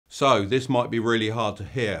So this might be really hard to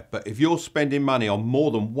hear, but if you're spending money on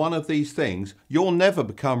more than one of these things, you'll never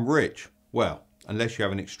become rich. Well, unless you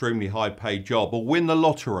have an extremely high paid job or win the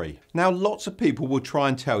lottery. Now, lots of people will try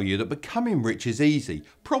and tell you that becoming rich is easy,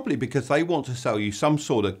 probably because they want to sell you some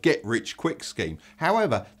sort of get rich quick scheme.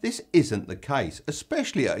 However, this isn't the case,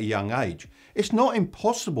 especially at a young age. It's not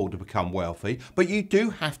impossible to become wealthy, but you do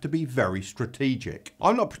have to be very strategic.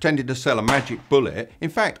 I'm not pretending to sell a magic bullet. In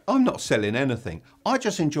fact, I'm not selling anything. I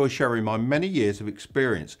just enjoy sharing my many years of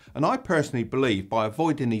experience, and I personally believe by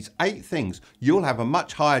avoiding these 8 things, you'll have a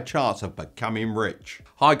much higher chance of becoming rich.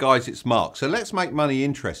 Hi guys, it's Mark. So let's make money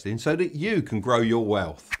interesting so that you can grow your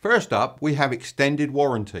wealth. First up, we have extended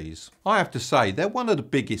warranties. I have to say, they're one of the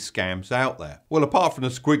biggest scams out there. Well, apart from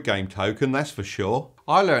the Squid Game token, that's for sure.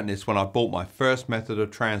 I learned this when I bought my first method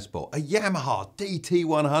of transport, a Yamaha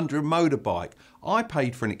DT100 motorbike. I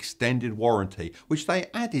paid for an extended warranty, which they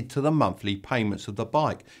added to the monthly payments of the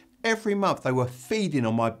bike. Every month they were feeding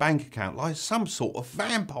on my bank account like some sort of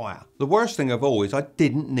vampire. The worst thing of all is I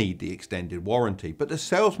didn't need the extended warranty, but the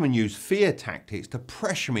salesman used fear tactics to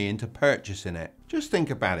pressure me into purchasing it. Just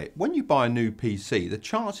think about it, when you buy a new PC, the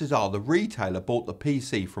chances are the retailer bought the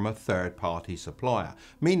PC from a third-party supplier,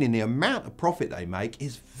 meaning the amount of profit they make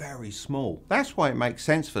is very small. That's why it makes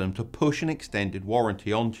sense for them to push an extended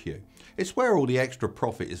warranty onto you. It's where all the extra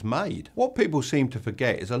profit is made. What people seem to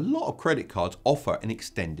forget is a lot of credit cards offer an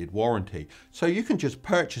extended warranty, so you can just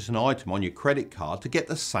purchase an item on your credit card to get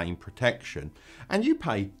the same protection. And you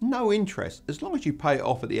pay no interest as long as you pay it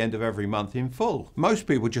off at the end of every month in full. Most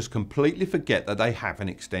people just completely forget that they have an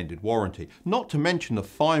extended warranty, not to mention the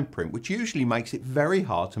fine print, which usually makes it very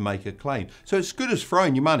hard to make a claim. So it's good as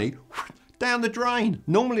throwing your money down the drain.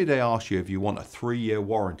 Normally they ask you if you want a 3-year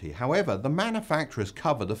warranty. However, the manufacturers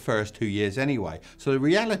cover the first 2 years anyway. So the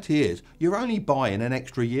reality is you're only buying an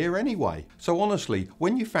extra year anyway. So honestly,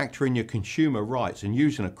 when you factor in your consumer rights and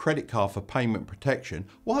using a credit card for payment protection,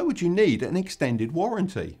 why would you need an extended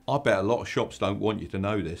warranty? I bet a lot of shops don't want you to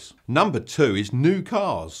know this. Number 2 is new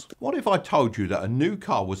cars. What if I told you that a new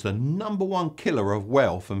car was the #1 killer of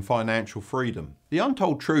wealth and financial freedom? The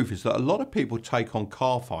untold truth is that a lot of people take on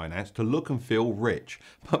car finance to look and feel rich,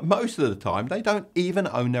 but most of the time they don't even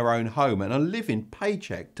own their own home and are living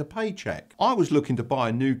paycheck to paycheck. I was looking to buy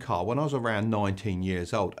a new car when I was around 19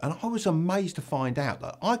 years old, and I was amazed to find out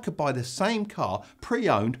that I could buy the same car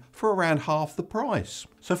pre-owned for around half the price.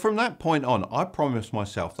 So from that point on, I promised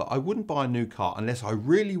myself that I wouldn't buy a new car unless I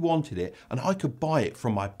really wanted it and I could buy it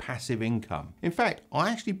from my passive income. In fact,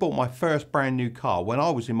 I actually bought my first brand new car when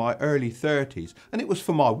I was in my early 30s, and it was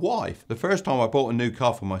for my wife. The first time I bought a new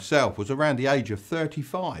car for myself was around the age of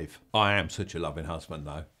 35. I am such a loving husband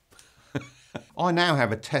though. I now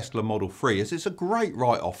have a Tesla Model 3 as it's a great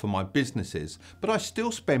write-off for my businesses, but I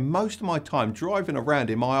still spend most of my time driving around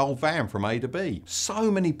in my old van from A to B.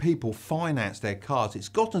 So many people finance their cars, it's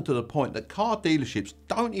gotten to the point that car dealerships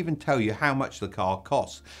don't even tell you how much the car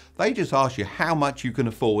costs. They just ask you how much you can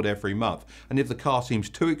afford every month, and if the car seems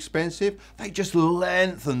too expensive, they just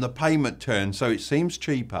lengthen the payment term so it seems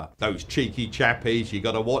cheaper. Those cheeky chappies, you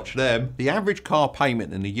gotta watch them. The average car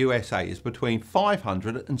payment in the USA is between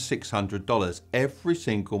 $500 and $600 every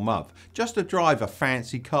single month just to drive a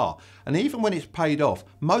fancy car, and even when it's paid off,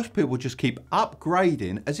 most people just keep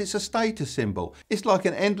upgrading as it's a status symbol. It's like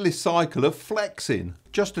an endless cycle of flexing.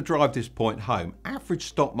 Just to drive this point home, average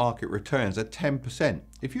stock market returns are 10%.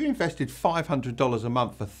 If you invested $500 a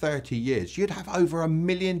month for 30 years, you'd have over $1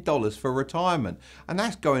 million for retirement, and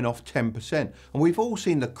that's going off 10%. And we've all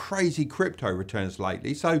seen the crazy crypto returns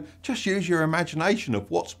lately, so just use your imagination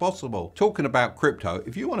of what's possible. Talking about crypto,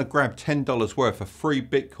 if you want to grab $10 worth of free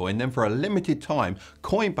Bitcoin, then for a limited time,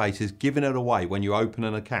 Coinbase is giving it away when you open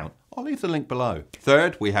an account. I'll leave the link below.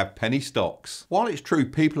 Third, we have penny stocks. While it's true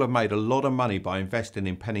people have made a lot of money by investing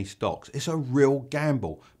in penny stocks, it's a real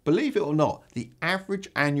gamble. Believe it or not, the average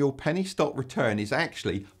annual penny stock return is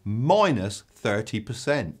actually minus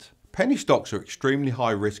 30%. Penny stocks are extremely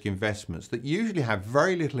high risk investments that usually have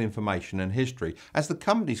very little information and history, as the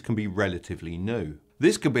companies can be relatively new.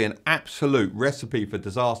 This could be an absolute recipe for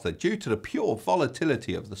disaster due to the pure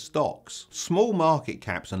volatility of the stocks. Small market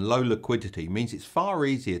caps and low liquidity means it's far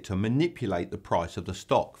easier to manipulate the price of the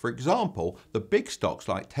stock. For example, the big stocks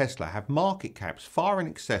like Tesla have market caps far in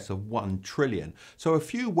excess of 1 trillion, so a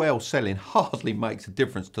few whales selling hardly makes a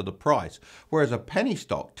difference to the price, whereas a penny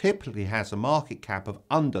stock typically has a market cap of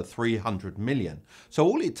under 300 million. So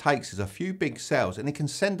all it takes is a few big sales and it can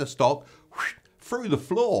send the stock through the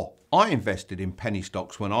floor. I invested in penny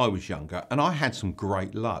stocks when I was younger and I had some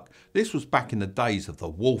great luck. This was back in the days of the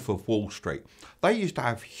Wolf of Wall Street. They used to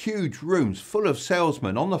have huge rooms full of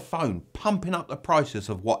salesmen on the phone pumping up the prices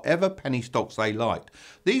of whatever penny stocks they liked.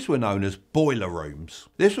 These were known as boiler rooms.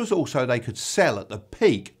 This was also they could sell at the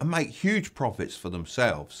peak and make huge profits for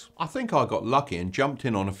themselves. I think I got lucky and jumped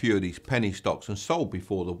in on a few of these penny stocks and sold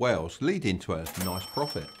before the whales, leading to a nice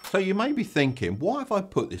profit. So you may be thinking, why have I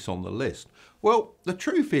put this on the list? Well, the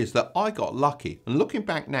truth is that I got lucky, and looking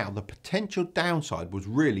back now, the potential downside was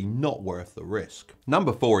really not worth the risk.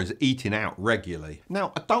 Number 4 is eating out regularly.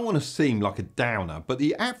 Now, I don't want to seem like a downer, but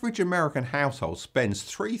the average American household spends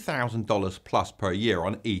 $3,000 plus per year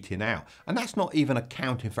on eating out, and that's not even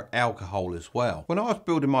accounting for alcohol as well. When I was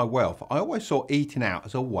building my wealth, I always saw eating out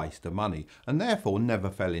as a waste of money, and therefore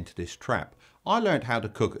never fell into this trap. I learned how to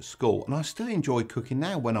cook at school, and I still enjoy cooking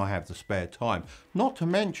now when I have the spare time. Not to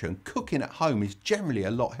mention, cooking at home is generally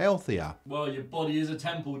a lot healthier. Well, your body is a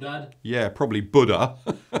temple, Dad. Yeah, probably Buddha.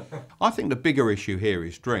 I think the bigger issue here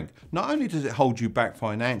is drink. Not only does it hold you back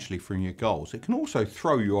financially from your goals, it can also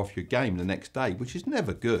throw you off your game the next day, which is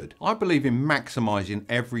never good. I believe in maximising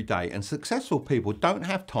every day, and successful people don't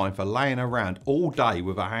have time for laying around all day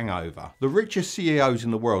with a hangover. The richest CEOs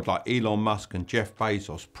in the world, like Elon Musk and Jeff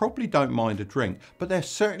Bezos, probably don't mind a drink, but they're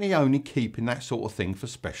certainly only keeping that sort of thing for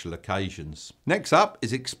special occasions. Next up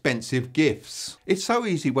is expensive gifts. It's so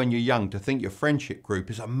easy when you're young to think your friendship group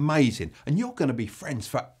is amazing and you're going to be friends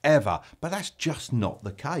forever, but that's just not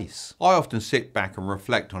the case. I often sit back and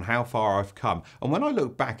reflect on how far I've come, and when I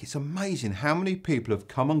look back, it's amazing how many people have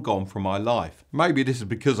come and gone from my life. Maybe this is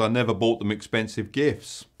because I never bought them expensive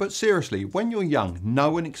gifts. But seriously, when you're young, no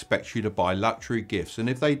one expects you to buy luxury gifts, and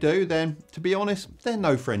if they do, then, to be honest, they're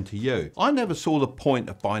no friend to you. I never saw the point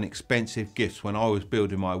of buying expensive gifts when I was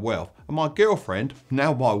building my wealth, and my girlfriend,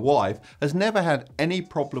 now my wife, has never had any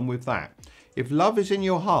problem with that. If love is in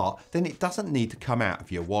your heart, then it doesn't need to come out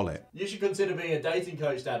of your wallet. You should consider being a dating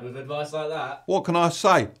coach, Dad, with advice like that. What can I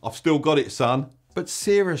say? I've still got it, son. But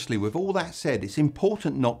seriously, with all that said, it's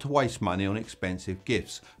important not to waste money on expensive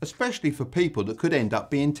gifts, especially for people that could end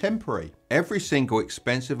up being temporary. Every single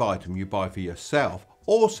expensive item you buy for yourself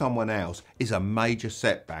or someone else is a major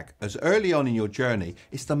setback, as early on in your journey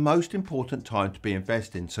it's the most important time to be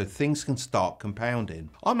investing so things can start compounding.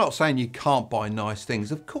 I'm not saying you can't buy nice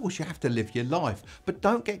things, of course you have to live your life, but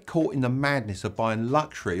don't get caught in the madness of buying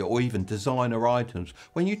luxury or even designer items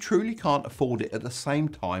when you truly can't afford it at the same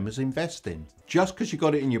time as investing. Just because you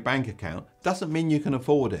got it in your bank account doesn't mean you can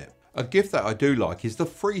afford it. A gift that I do like is the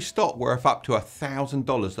free stock worth up to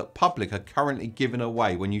 $1,000 that Public are currently giving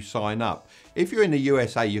away when you sign up. If you're in the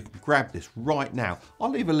USA, you can grab this right now.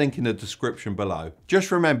 I'll leave a link in the description below. Just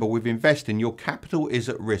remember, with investing, your capital is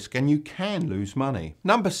at risk and you can lose money.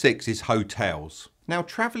 Number 6 is hotels. Now,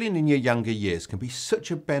 traveling in your younger years can be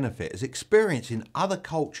such a benefit, as experiencing other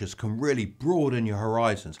cultures can really broaden your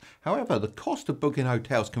horizons. However, the cost of booking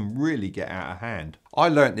hotels can really get out of hand. I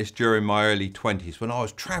learnt this during my early 20s when I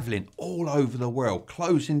was traveling all over the world,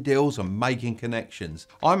 closing deals and making connections.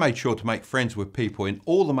 I made sure to make friends with people in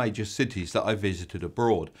all the major cities that I visited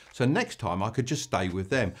abroad, so next time I could just stay with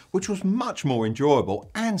them, which was much more enjoyable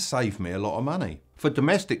and saved me a lot of money. For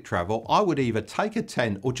domestic travel, I would either take a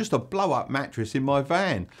tent or just a blow-up mattress in my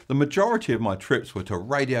van. The majority of my trips were to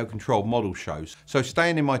radio-controlled model shows, so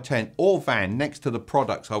staying in my tent or van next to the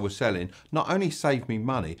products I was selling not only saved me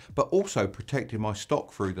money, but also protected my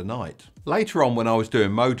stock through the night. Later on, when I was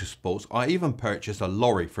doing motorsports, I even purchased a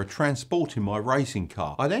lorry for transporting my racing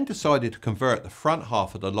car. I then decided to convert the front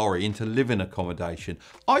half of the lorry into living accommodation.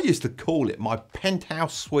 I used to call it my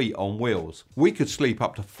penthouse suite on wheels. We could sleep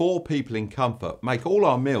up to 4 people in comfort, make all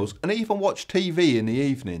our meals, and even watch TV in the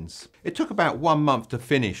evenings. It took about 1 month to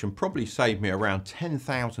finish and probably saved me around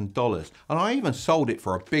 $10,000, and I even sold it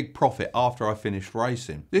for a big profit after I finished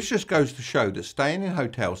racing. This just goes to show that staying in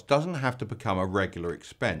hotels doesn't have to become a regular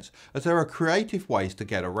expense, as there are creative ways to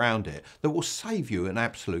get around it that will save you an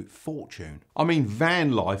absolute fortune. I mean,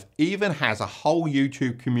 van life even has a whole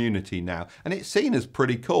YouTube community now, and it's seen as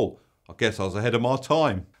pretty cool. I guess I was ahead of my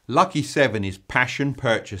time. Lucky 7 is passion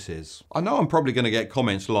purchases. I know I'm probably going to get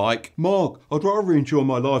comments like, "Mark, I'd rather enjoy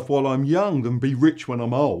my life while I'm young than be rich when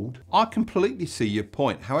I'm old." I completely see your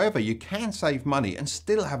point. However, you can save money and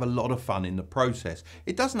still have a lot of fun in the process.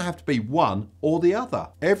 It doesn't have to be one or the other.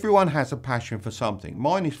 Everyone has a passion for something.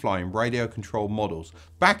 Mine is flying radio controlled models.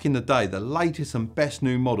 Back in the day, the latest and best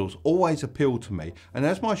new models always appealed to me, and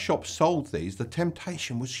as my shop sold these, the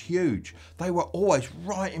temptation was huge. They were always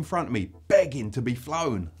right in front of me, begging to be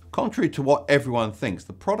flown. Contrary to what everyone thinks,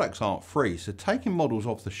 the products aren't free, so taking models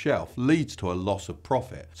off the shelf leads to a loss of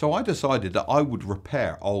profit. So I decided that I would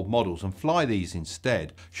repair old models and fly these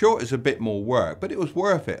instead. Sure, it's a bit more work, but it was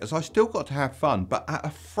worth it as I still got to have fun, but at a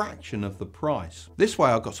fraction of the price. This way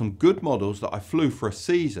I got some good models that I flew for a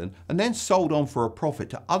season and then sold on for a profit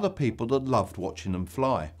to other people that loved watching them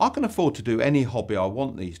fly. I can afford to do any hobby I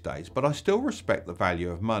want these days, but I still respect the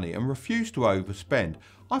value of money and refuse to overspend.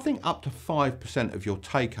 I think up to 5% of your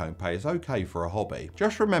take-home pay is okay for a hobby.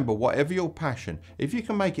 Just remember, whatever your passion, if you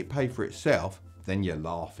can make it pay for itself, then you're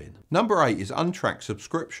laughing. Number 8 is untracked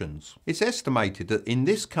subscriptions. It's estimated that in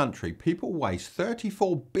this country, people waste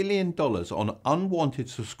 $34 billion on unwanted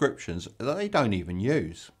subscriptions that they don't even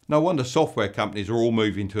use. No wonder software companies are all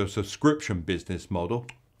moving to a subscription business model.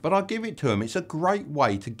 But I give it to them, it's a great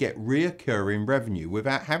way to get reoccurring revenue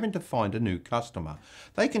without having to find a new customer.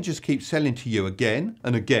 They can just keep selling to you again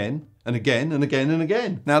and again and again and again and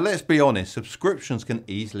again. Now let's be honest, subscriptions can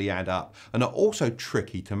easily add up and are also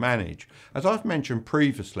tricky to manage. As I've mentioned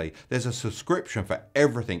previously, there's a subscription for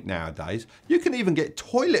everything nowadays. You can even get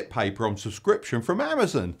toilet paper on subscription from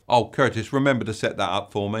Amazon. Oh Curtis, remember to set that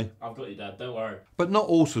up for me. I've got you, Dad, don't worry. But not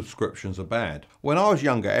all subscriptions are bad. When I was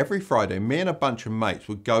younger, every Friday me and a bunch of mates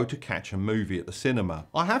would go to catch a movie at the cinema.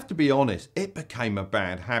 I have to be honest, it became a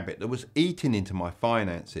bad habit that was eating into my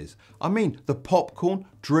finances. I mean, the popcorn,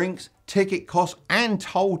 drinks, ticket costs and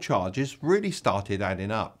toll charges really started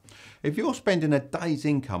adding up. If you're spending a day's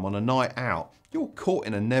income on a night out, you're caught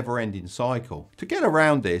in a never-ending cycle. To get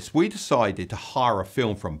around this, we decided to hire a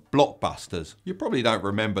film from Blockbusters. You probably don't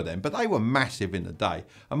remember them, but they were massive in the day.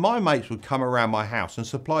 And my mates would come around my house and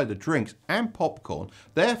supply the drinks and popcorn,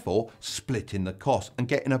 therefore splitting the cost and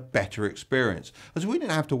getting a better experience, as we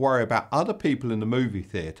didn't have to worry about other people in the movie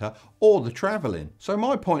theatre or the travelling. So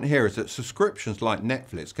my point here is that subscriptions like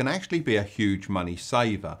Netflix can actually be a huge money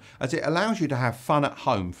saver, as it allows you to have fun at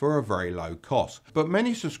home for a very low cost. But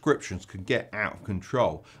many subscriptions can get out of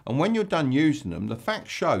control, and when you're done using them, the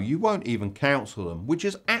facts show you won't even cancel them, which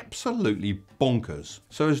is absolutely bonkers.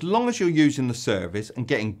 So as long as you're using the service and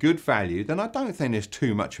getting good value, then I don't think there's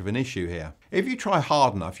too much of an issue here. If you try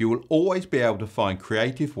hard enough, you will always be able to find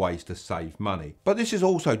creative ways to save money. But this is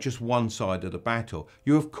also just one side of the battle.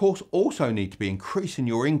 You of course also need to be increasing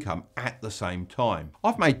your income at the same time.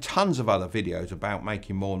 I've made tons of other videos about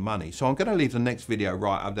making more money, so I'm going to leave the next video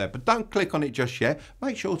right up there, but don't click on it just yet.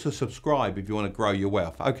 Make sure to subscribe if you want to grow your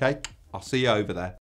wealth. Okay, I'll see you over there.